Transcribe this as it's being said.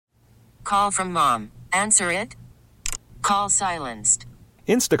Call from mom. Answer it. Call silenced.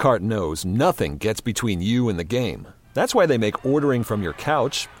 Instacart knows nothing gets between you and the game. That's why they make ordering from your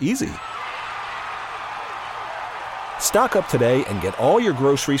couch easy. Stock up today and get all your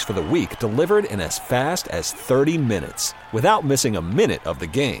groceries for the week delivered in as fast as 30 minutes without missing a minute of the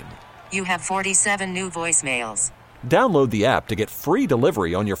game. You have 47 new voicemails. Download the app to get free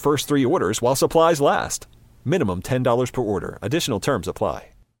delivery on your first 3 orders while supplies last. Minimum $10 per order. Additional terms apply.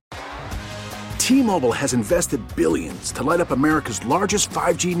 T-Mobile has invested billions to light up America's largest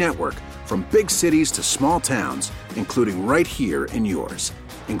 5G network, from big cities to small towns, including right here in yours.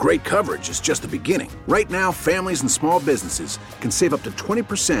 And great coverage is just the beginning. Right now, families and small businesses can save up to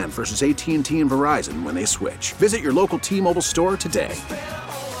 20% versus AT&T and Verizon when they switch. Visit your local T-Mobile store today.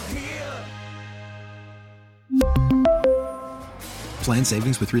 Plan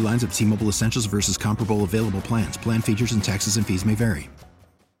savings with 3 lines of T-Mobile Essentials versus comparable available plans. Plan features and taxes and fees may vary.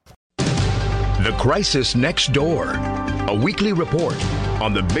 The Crisis Next Door, a weekly report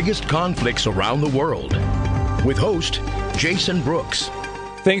on the biggest conflicts around the world, with host Jason Brooks.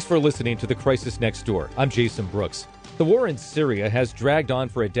 Thanks for listening to The Crisis Next Door. I'm Jason Brooks. The war in Syria has dragged on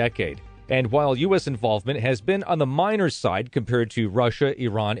for a decade, and while U.S. involvement has been on the minor side compared to Russia,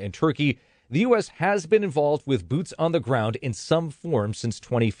 Iran, and Turkey, the U.S. has been involved with boots on the ground in some form since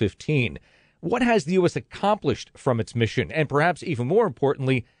 2015. What has the U.S. accomplished from its mission? And perhaps even more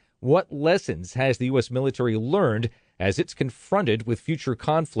importantly, what lessons has the U.S. military learned as it's confronted with future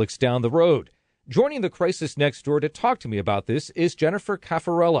conflicts down the road? Joining the Crisis Next Door to talk to me about this is Jennifer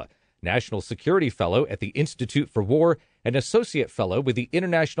Cafarella, National Security Fellow at the Institute for War and Associate Fellow with the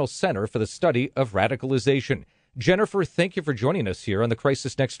International Center for the Study of Radicalization. Jennifer, thank you for joining us here on the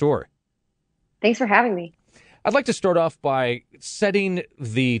Crisis Next Door. Thanks for having me. I'd like to start off by setting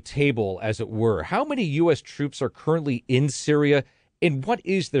the table, as it were. How many U.S. troops are currently in Syria, and what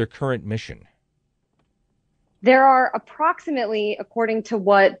is their current mission? There are approximately, according to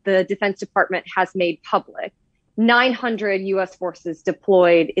what the Defense Department has made public, 900 U.S. forces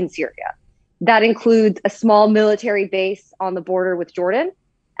deployed in Syria. That includes a small military base on the border with Jordan,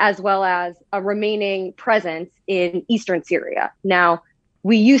 as well as a remaining presence in eastern Syria. Now,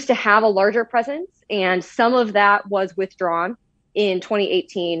 we used to have a larger presence, and some of that was withdrawn in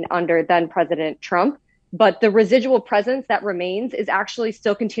 2018 under then President Trump. But the residual presence that remains is actually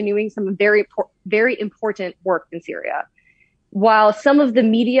still continuing some very important work in Syria. While some of the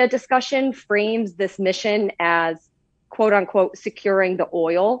media discussion frames this mission as, quote unquote, securing the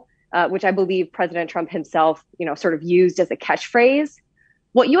oil, which I believe President Trump himself, sort of used as a catchphrase,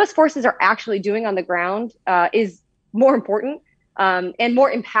 what U.S. forces are actually doing on the ground is more important and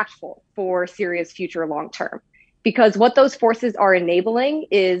more impactful for Syria's future long term. Because what those forces are enabling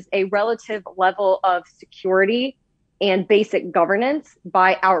is a relative level of security and basic governance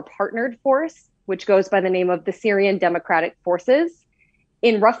by our partnered force, which goes by the name of the Syrian Democratic Forces,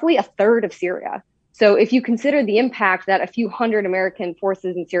 in roughly a third of Syria. So if you consider the impact that a few hundred American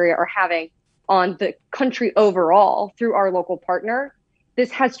forces in Syria are having on the country overall through our local partner, this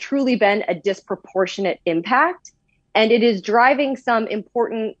has truly been a disproportionate impact. And it is driving some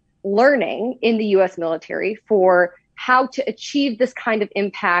important learning in the U.S. military for how to achieve this kind of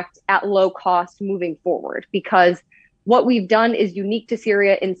impact at low cost moving forward. Because what we've done is unique to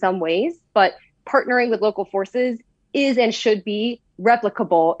Syria in some ways, but partnering with local forces is and should be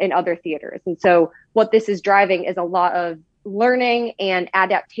replicable in other theaters. And so what this is driving is a lot of learning and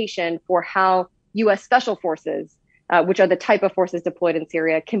adaptation for how U.S. special forces, which are the type of forces deployed in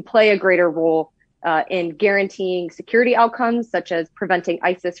Syria, can play a greater role in guaranteeing security outcomes, such as preventing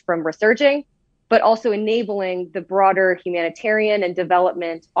ISIS from resurging, but also enabling the broader humanitarian and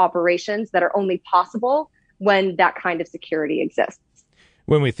development operations that are only possible when that kind of security exists.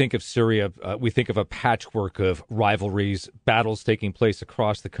 When we think of Syria, we think of a patchwork of rivalries, battles taking place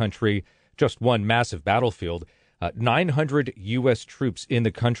across the country, just one massive battlefield, 900 U.S. troops in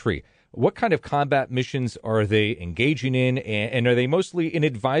the country. What kind of combat missions are they engaging in, and are they mostly in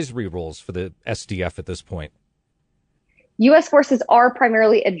advisory roles for the SDF at this point? U.S. forces are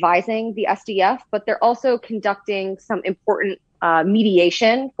primarily advising the SDF, but they're also conducting some important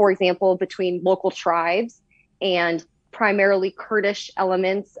mediation, for example, between local tribes and primarily Kurdish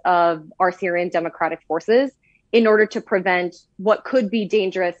elements of our Syrian Democratic Forces in order to prevent what could be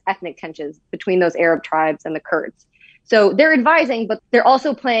dangerous ethnic tensions between those Arab tribes and the Kurds. So they're advising, but they're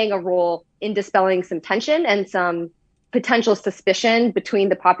also playing a role in dispelling some tension and some potential suspicion between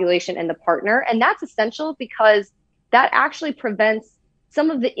the population and the partner. And that's essential because that actually prevents some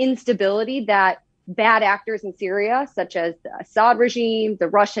of the instability that bad actors in Syria, such as the Assad regime, the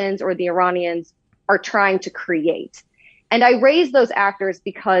Russians, or the Iranians, are trying to create. And I raise those actors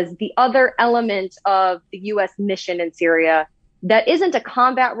because the other element of the U.S. mission in Syria that isn't a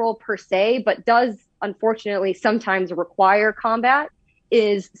combat role per se, but does unfortunately sometimes require combat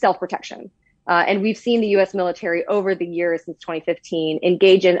is self-protection. And we've seen the U.S. military over the years since 2015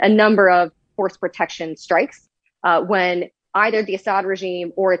 engage in a number of force protection strikes when either the Assad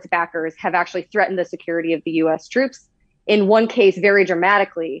regime or its backers have actually threatened the security of the U.S. troops. In one case, very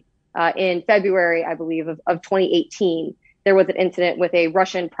dramatically, in February, I believe, of 2018, there was an incident with a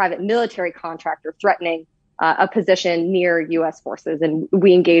Russian private military contractor threatening a position near U.S. forces. And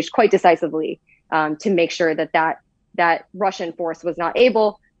we engaged quite decisively to make sure that Russian force was not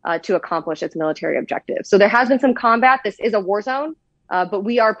able to accomplish its military objectives. So there has been some combat. This is a war zone, but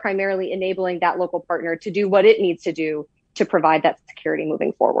we are primarily enabling that local partner to do what it needs to do to provide that security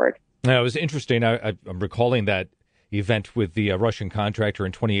moving forward. Now, it was interesting. I'm recalling that event with the Russian contractor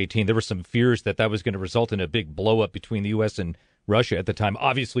in 2018. There were some fears that was going to result in a big blow up between the U.S. and Russia at the time.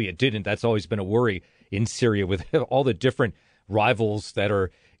 Obviously, it didn't. That's always been a worry in Syria with all the different rivals that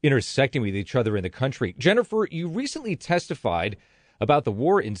are intersecting with each other in the country. Jennifer, you recently testified about the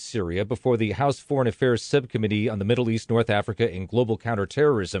war in Syria before the House Foreign Affairs Subcommittee on the Middle East, North Africa, and Global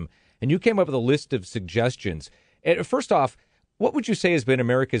Counterterrorism, and you came up with a list of suggestions. And first off, what would you say has been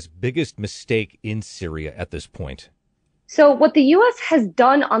America's biggest mistake in Syria at this point? So what the U.S. has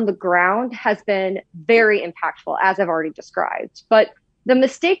done on the ground has been very impactful, as I've already described. But the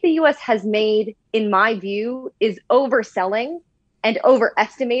mistake the U.S. has made, in my view, is overselling and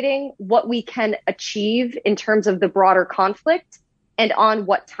overestimating what we can achieve in terms of the broader conflict and on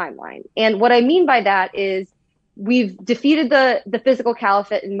what timeline. And what I mean by that is we've defeated the physical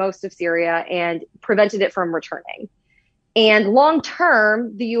caliphate in most of Syria and prevented it from returning. And long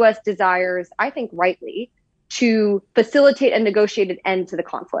term, the U.S. desires, I think rightly, to facilitate a negotiated end to the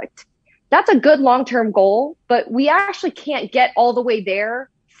conflict. That's a good long-term goal, but we actually can't get all the way there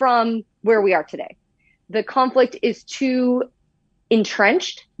from where we are today. The conflict is too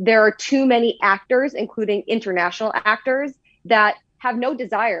entrenched. There are too many actors, including international actors, that have no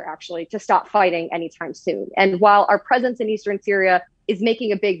desire actually to stop fighting anytime soon. And while our presence in eastern Syria is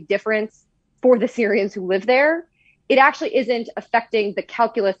making a big difference for the Syrians who live there, it actually isn't affecting the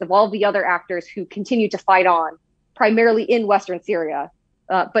calculus of all the other actors who continue to fight on, primarily in Western Syria,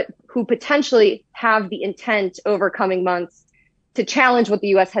 but who potentially have the intent over coming months to challenge what the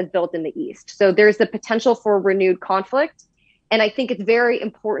U.S. has built in the East. So there's the potential for renewed conflict. And I think it's very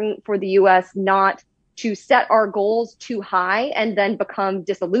important for the U.S. not to set our goals too high and then become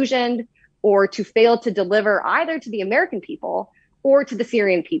disillusioned or to fail to deliver either to the American people or to the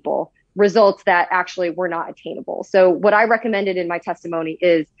Syrian people results that actually were not attainable. So what I recommended in my testimony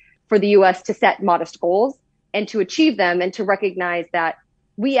is for the U.S. to set modest goals and to achieve them and to recognize that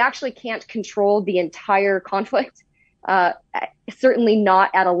we actually can't control the entire conflict, certainly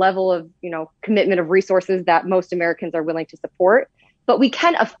not at a level of, commitment of resources that most Americans are willing to support, but we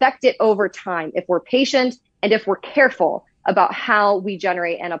can affect it over time if we're patient and if we're careful about how we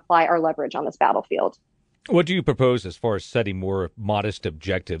generate and apply our leverage on this battlefield. What do you propose as far as setting more modest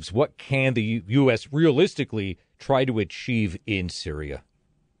objectives? What can the U.S. realistically try to achieve in Syria?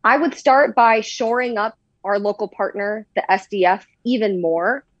 I would start by shoring up our local partner, the SDF, even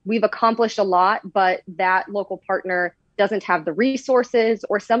more. We've accomplished a lot, but that local partner doesn't have the resources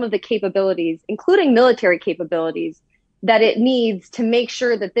or some of the capabilities, including military capabilities, that it needs to make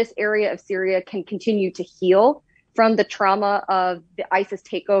sure that this area of Syria can continue to heal from the trauma of the ISIS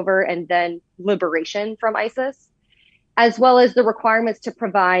takeover and then liberation from ISIS, as well as the requirements to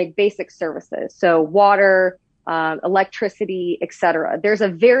provide basic services. So water, electricity, et cetera. There's a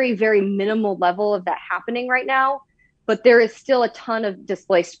very, very minimal level of that happening right now, but there is still a ton of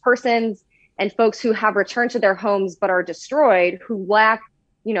displaced persons and folks who have returned to their homes but are destroyed, who lack,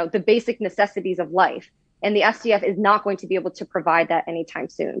 the basic necessities of life. And the SDF is not going to be able to provide that anytime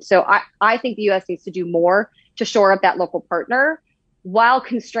soon. So I think the U.S. needs to do more to shore up that local partner while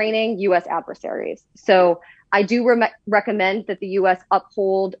constraining U.S. adversaries. So I do recommend that the U.S.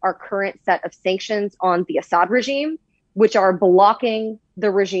 uphold our current set of sanctions on the Assad regime, which are blocking the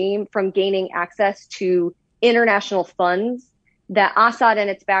regime from gaining access to international funds that Assad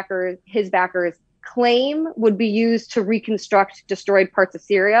and his backers claim would be used to reconstruct destroyed parts of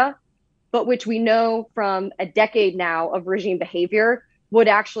Syria, but which we know from a decade now of regime behavior would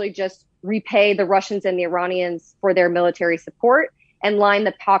actually just repay the Russians and the Iranians for their military support and line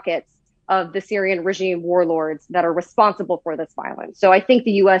the pockets of the Syrian regime warlords that are responsible for this violence. So I think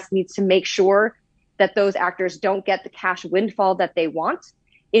the U.S. needs to make sure that those actors don't get the cash windfall that they want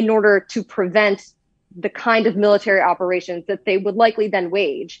in order to prevent the kind of military operations that they would likely then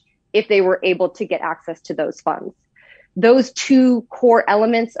wage if they were able to get access to those funds. those two core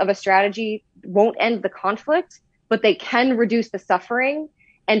elements of a strategy won't end the conflict, but they can reduce the suffering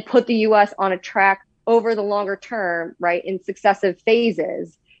and put the U.S. on a track over the longer term, right, in successive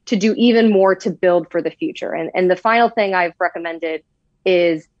phases to do even more to build for the future. And the final thing I've recommended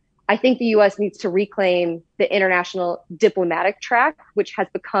is I think the U.S. needs to reclaim the international diplomatic track, which has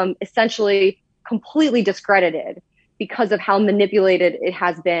become essentially completely discredited because of how manipulated it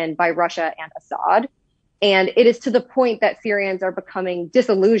has been by Russia and Assad. And it is to the point that Syrians are becoming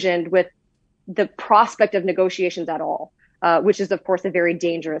disillusioned with the prospect of negotiations at all, which is, of course, a very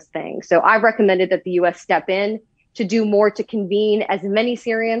dangerous thing. So I've recommended that the U.S. step in to do more to convene as many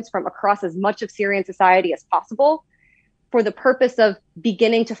Syrians from across as much of Syrian society as possible for the purpose of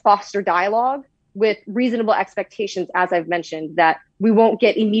beginning to foster dialogue with reasonable expectations, as I've mentioned, that we won't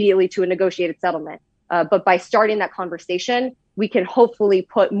get immediately to a negotiated settlement. But by starting that conversation, we can hopefully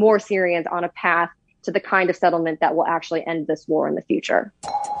put more Syrians on a path to the kind of settlement that will actually end this war in the future.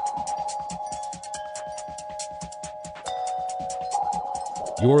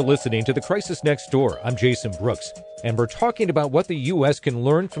 You're listening to The Crisis Next Door. I'm Jason Brooks, and we're talking about what the U.S. can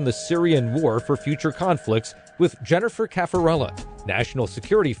learn from the Syrian war for future conflicts with Jennifer Cafarella, National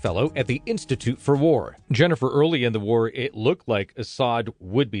Security Fellow at the Institute for War. Jennifer, early in the war, it looked like Assad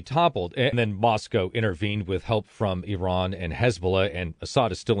would be toppled, and then Moscow intervened with help from Iran and Hezbollah, and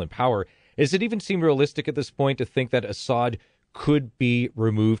Assad is still in power. Does it even seem realistic at this point to think that Assad could be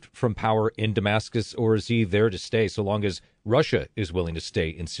removed from power in Damascus, or is he there to stay so long as Russia is willing to stay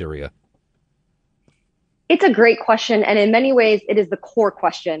in Syria? It's a great question, and in many ways, it is the core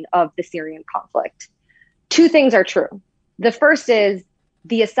question of the Syrian conflict. Two things are true. The first is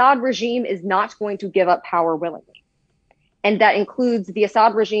the Assad regime is not going to give up power willingly. And that includes the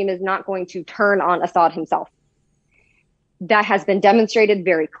Assad regime is not going to turn on Assad himself. That has been demonstrated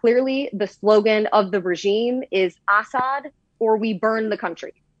very clearly. The slogan of the regime is Assad or we burn the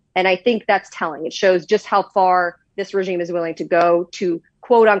country. And I think that's telling. It shows just how far this regime is willing to go to,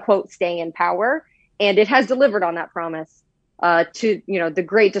 quote unquote, stay in power. And it has delivered on that promise to, the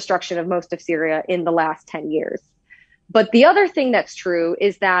great destruction of most of Syria in the last 10 years. But the other thing that's true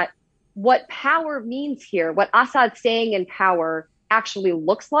is that what power means here, what Assad staying in power actually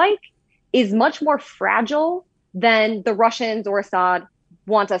looks like, is much more fragile than the Russians or Assad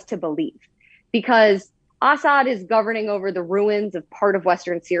want us to believe. Because Assad is governing over the ruins of part of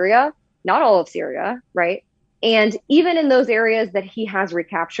Western Syria, not all of Syria, right? And even in those areas that he has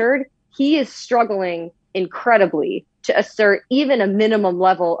recaptured, he is struggling incredibly to assert even a minimum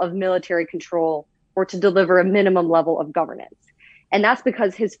level of military control or to deliver a minimum level of governance. And that's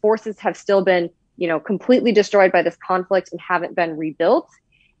because his forces have still been, completely destroyed by this conflict and haven't been rebuilt.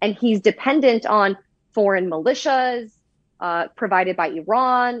 And he's dependent on foreign militias provided by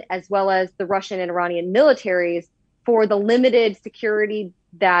Iran, as well as the Russian and Iranian militaries for the limited security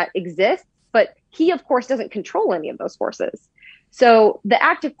that exists. But he, of course, doesn't control any of those forces. So the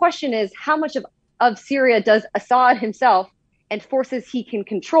active question is, how much of Syria does Assad himself and forces he can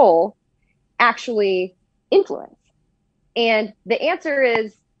control actually influence? And the answer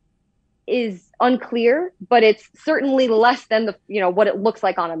is unclear, but it's certainly less than what it looks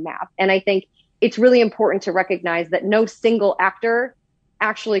like on a map. And I think it's really important to recognize that no single actor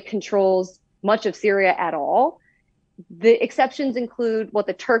actually controls much of Syria at all. The exceptions include what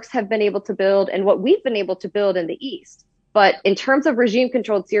the Turks have been able to build and what we've been able to build in the East. But in terms of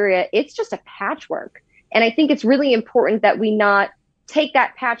regime-controlled Syria, it's just a patchwork. And I think it's really important that we not take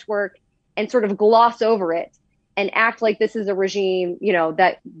that patchwork and sort of gloss over it and act like this is a regime,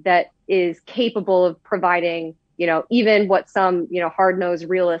 that is capable of providing, even what some, hard-nosed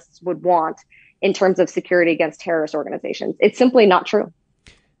realists would want in terms of security against terrorist organizations. It's simply not true.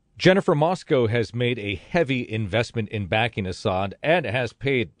 Jennifer, Moscow has made a heavy investment in backing Assad and has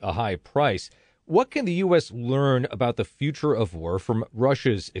paid a high price. What can the U.S. learn about the future of war from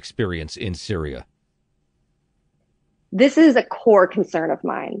Russia's experience in Syria? This is a core concern of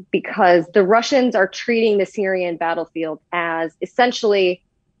mine because the Russians are treating the Syrian battlefield as essentially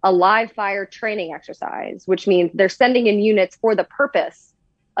a live fire training exercise, which means they're sending in units for the purpose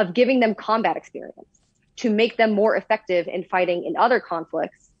of giving them combat experience to make them more effective in fighting in other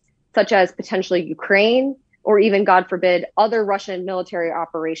conflicts, such as potentially Ukraine or even, God forbid, other Russian military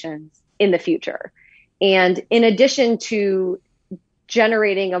operations in the future. And in addition to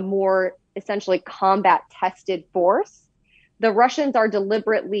generating a more essentially combat tested force, the Russians are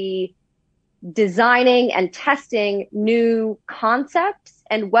deliberately designing and testing new concepts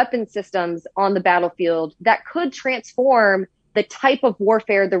and weapon systems on the battlefield that could transform the type of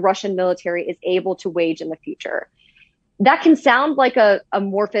warfare the Russian military is able to wage in the future. That can sound like a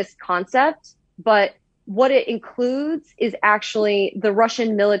amorphous concept, but what it includes is actually the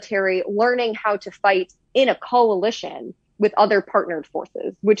Russian military learning how to fight in a coalition with other partnered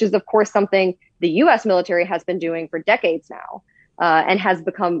forces, which is, of course, something the U.S. military has been doing for decades now, and has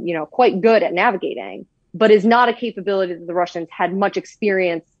become, quite good at navigating, but is not a capability that the Russians had much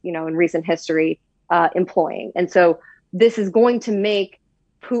experience, in recent history, employing. And so this is going to make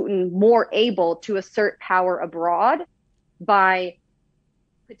Putin more able to assert power abroad by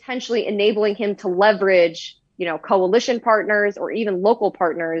potentially enabling him to leverage, coalition partners or even local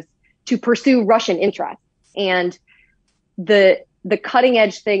partners to pursue Russian interests. And the cutting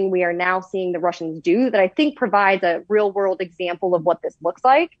edge thing we are now seeing the Russians do that I think provides a real world example of what this looks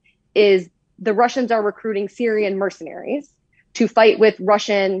like is the Russians are recruiting Syrian mercenaries to fight with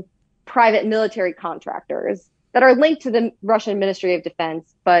Russian private military contractors that are linked to the Russian Ministry of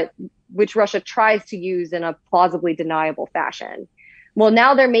Defense, but which Russia tries to use in a plausibly deniable fashion. Well,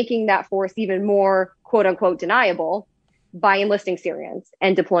 now they're making that force even more, quote unquote, deniable by enlisting Syrians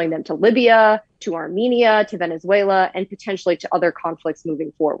and deploying them to Libya, to Armenia, to Venezuela, and potentially to other conflicts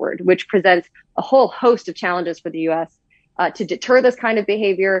moving forward, which presents a whole host of challenges for the U.S. To deter this kind of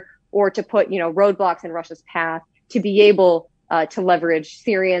behavior or to put, roadblocks in Russia's path to be able to leverage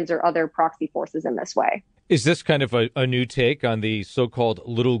Syrians or other proxy forces in this way. Is this kind of a new take on the so-called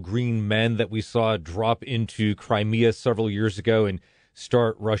little green men that we saw drop into Crimea several years ago and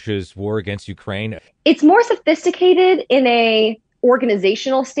start Russia's war against Ukraine? It's more sophisticated in a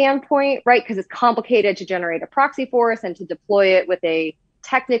organizational standpoint, right? Because it's complicated to generate a proxy force and to deploy it with a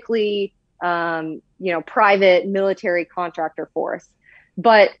technically, private military contractor force.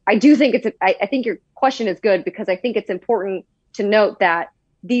 But I do think I think your question is good because I think it's important to note that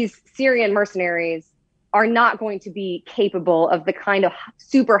these Syrian mercenaries are not going to be capable of the kind of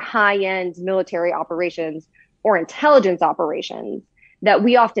super high-end military operations or intelligence operations that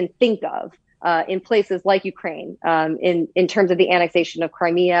we often think of in places like Ukraine, in terms of the annexation of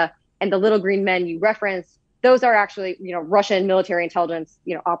Crimea and the little green men you referenced. Those are actually, Russian military intelligence,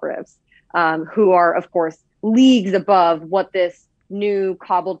 operatives who are, of course, leagues above what this new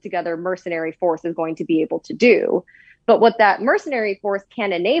cobbled together mercenary force is going to be able to do. But what that mercenary force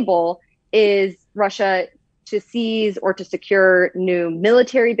can enable is Russia to seize or to secure new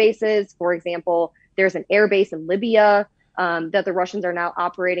military bases. For example, there's an air base in Libya that the Russians are now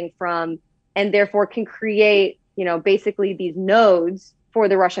operating from, and therefore can create, basically these nodes for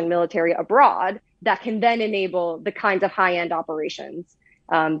the Russian military abroad that can then enable the kinds of high-end operations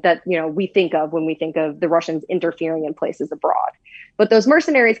that, we think of when we think of the Russians interfering in places abroad. But those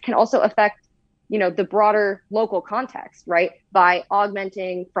mercenaries can also affect, the broader local context, right? By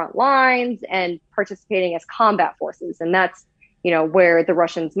augmenting front lines and participating as combat forces. And that's, where the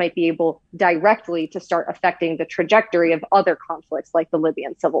Russians might be able directly to start affecting the trajectory of other conflicts like the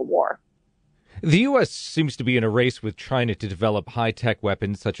Libyan civil war. The U.S. seems to be in a race with China to develop high-tech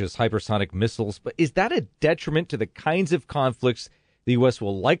weapons such as hypersonic missiles, but is that a detriment to the kinds of conflicts the U.S.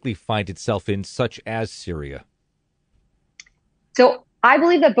 will likely find itself in, such as Syria? So I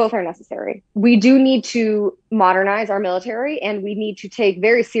believe that both are necessary. We do need to modernize our military, and we need to take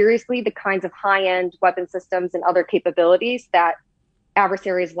very seriously the kinds of high-end weapon systems and other capabilities that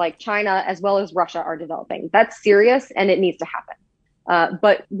adversaries like China as well as Russia are developing. That's serious, and it needs to happen.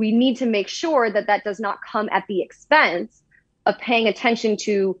 But we need to make sure that that does not come at the expense of paying attention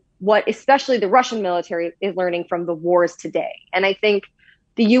to what especially the Russian military is learning from the wars today. And I think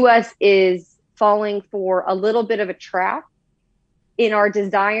the U.S. is falling for a little bit of a trap in our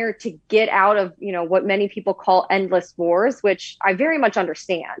desire to get out of, what many people call endless wars, which I very much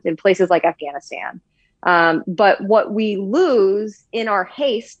understand in places like Afghanistan. But what we lose in our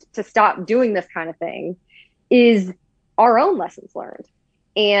haste to stop doing this kind of thing is our own lessons learned.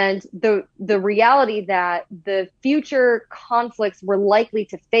 And the reality that the future conflicts we're likely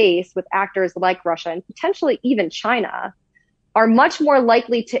to face with actors like Russia and potentially even China are much more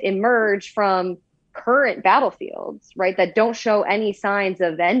likely to emerge from current battlefields, right, that don't show any signs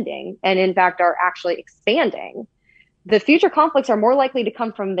of ending and in fact are actually expanding. The future conflicts are more likely to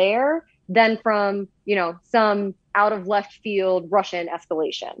come from there than from, some out of left field Russian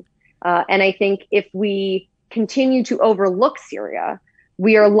escalation. And I think if we continue to overlook Syria,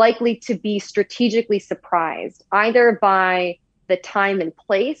 we are likely to be strategically surprised either by the time and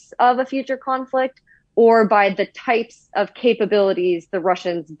place of a future conflict or by the types of capabilities the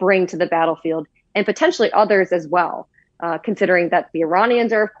Russians bring to the battlefield, and potentially others as well, considering that the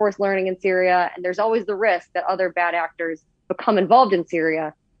Iranians are, of course, learning in Syria, and there's always the risk that other bad actors become involved in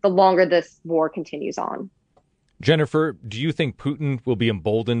Syria the longer this war continues on. Jennifer, do you think Putin will be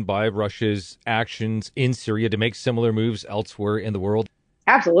emboldened by Russia's actions in Syria to make similar moves elsewhere in the world?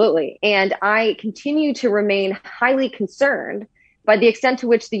 Absolutely. And I continue to remain highly concerned by the extent to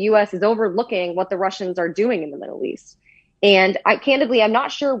which the U.S. is overlooking what the Russians are doing in the Middle East. And candidly, I'm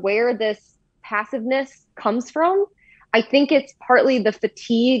not sure where this passiveness comes from. I think it's partly the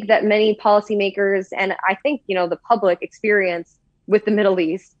fatigue that many policymakers and I think, the public experience with the Middle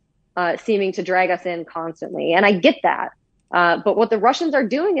East seeming to drag us in constantly. And I get that. But what the Russians are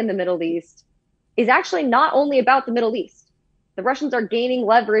doing in the Middle East is actually not only about the Middle East. The Russians are gaining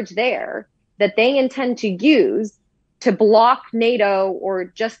leverage there that they intend to use to block NATO or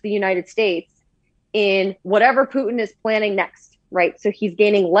just the United States in whatever Putin is planning next, right? So he's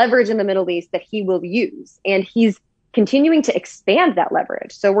gaining leverage in the Middle East that he will use, and he's continuing to expand that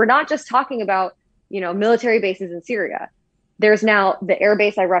leverage. So we're not just talking about, military bases in Syria. There's now the air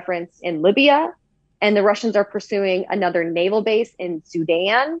base I referenced in Libya, and the Russians are pursuing another naval base in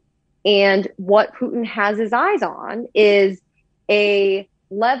Sudan. And what Putin has his eyes on is a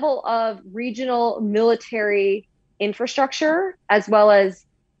level of regional military infrastructure, as well as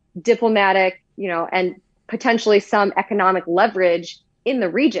diplomatic, and potentially some economic leverage in the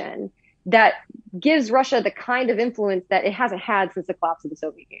region that gives Russia the kind of influence that it hasn't had since the collapse of the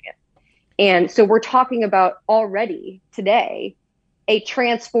Soviet Union. And so we're talking about already today a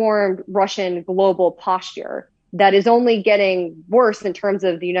transformed Russian global posture that is only getting worse in terms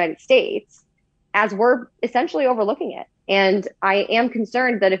of the United States as we're essentially overlooking it. And I am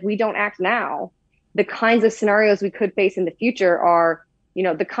concerned that if we don't act now, the kinds of scenarios we could face in the future are,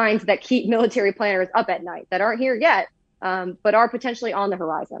 the kinds that keep military planners up at night, that aren't here yet, but are potentially on the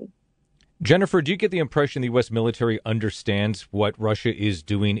horizon. Jennifer, do you get the impression the U.S. military understands what Russia is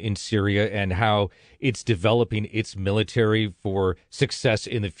doing in Syria and how it's developing its military for success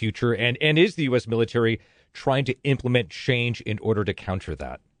in the future? And is the U.S. military trying to implement change in order to counter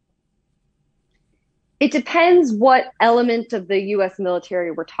that? It depends what element of the U.S. military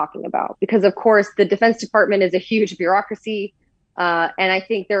we're talking about, because, of course, the Defense Department is a huge bureaucracy. And I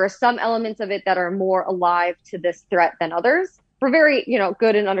think there are some elements of it that are more alive to this threat than others for very,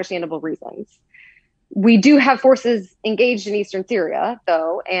 good and understandable reasons. We do have forces engaged in eastern Syria,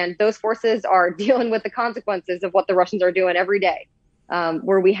 though, and those forces are dealing with the consequences of what the Russians are doing every day,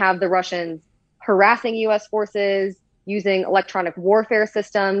 where we have the Russians harassing U.S. forces, using electronic warfare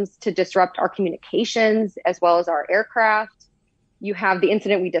systems to disrupt our communications as well as our aircraft. You have the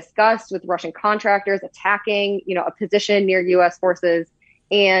incident we discussed with Russian contractors attacking, a position near U.S. forces.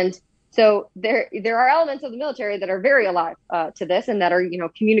 And so there are elements of the military that are very alive to this and that are,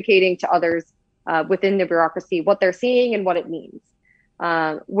 communicating to others within the bureaucracy what they're seeing and what it means.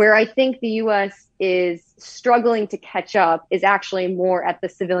 Where I think the U.S. is struggling to catch up is actually more at the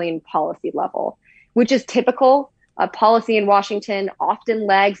civilian policy level, which is typical. Policy in Washington often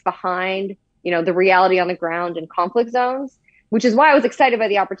lags behind, the reality on the ground in conflict zones, which is why I was excited by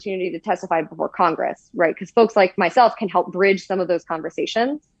the opportunity to testify before Congress, right? Because folks like myself can help bridge some of those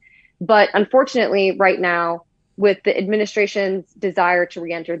conversations. But unfortunately, right now, with the administration's desire to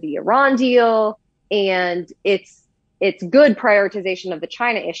reenter the Iran deal and its good prioritization of the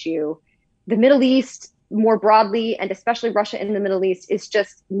China issue, the Middle East more broadly, and especially Russia in the Middle East, is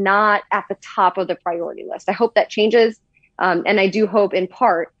just not at the top of the priority list. I hope that changes. And I do hope in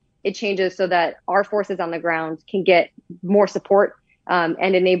part it changes so that our forces on the ground can get more support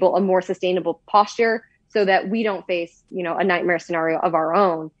and enable a more sustainable posture so that we don't face, a nightmare scenario of our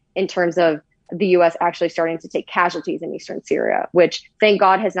own in terms of the U.S. actually starting to take casualties in eastern Syria, which thank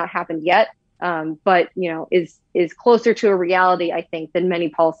God has not happened yet, but, is closer to a reality, I think, than many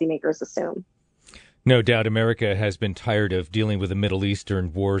policymakers assume. No doubt America has been tired of dealing with the Middle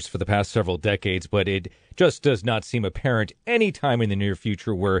Eastern wars for the past several decades, but it just does not seem apparent any time in the near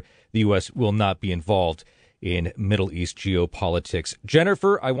future where the U.S. will not be involved in Middle East geopolitics.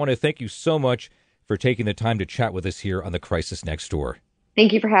 Jennifer, I want to thank you so much for taking the time to chat with us here on The Crisis Next Door.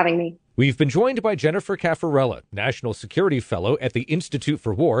 Thank you for having me. We've been joined by Jennifer Cafarella, National Security Fellow at the Institute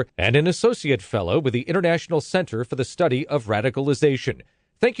for War and an Associate Fellow with the International Center for the Study of Radicalization.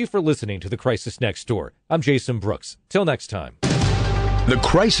 Thank you for listening to The Crisis Next Door. I'm Jason Brooks. Till next time. The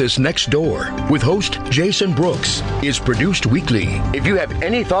Crisis Next Door with host Jason Brooks is produced weekly. If you have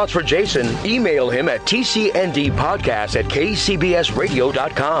any thoughts for Jason, email him at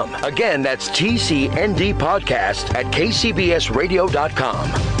tcndpodcast@kcbsradio.com. Again, that's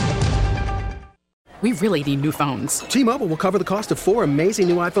tcndpodcast@kcbsradio.com. We really need new phones. T-Mobile will cover the cost of 4 amazing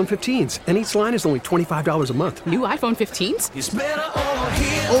new iPhone 15s, and each line is only $25 a month. New iPhone 15s? It's better over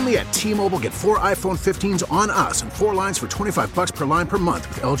here. Only at T-Mobile, get 4 iPhone 15s on us and 4 lines for $25 per line per month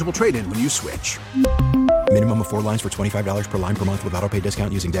with eligible trade-in when you switch. Minimum of 4 lines for $25 per line per month with autopay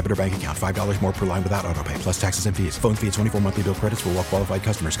discount using debit or bank account. $5 more per line without autopay, plus taxes and fees. Phone fee at 24 monthly bill credits for well-qualified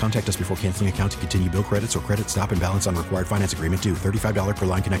customers. Contact us before canceling account to continue bill credits or credit stop and balance on required finance agreement due. $35 per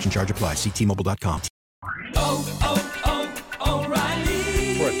line connection charge applies. See T-Mobile.com.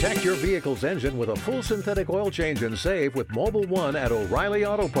 O'Reilly. Protect your vehicle's engine with a full synthetic oil change and save with Mobile One at O'Reilly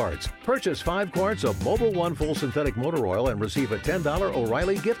Auto Parts. Purchase 5 quarts of Mobile One full synthetic motor oil and receive a $10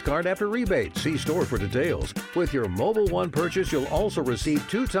 O'Reilly gift card after rebate. See store for details. With your Mobile One purchase, you'll also receive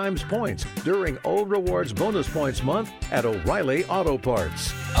 2 times points during O Rewards Bonus Points Month at O'Reilly Auto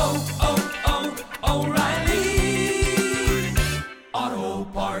Parts. O'Reilly Auto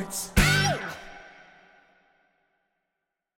Parts.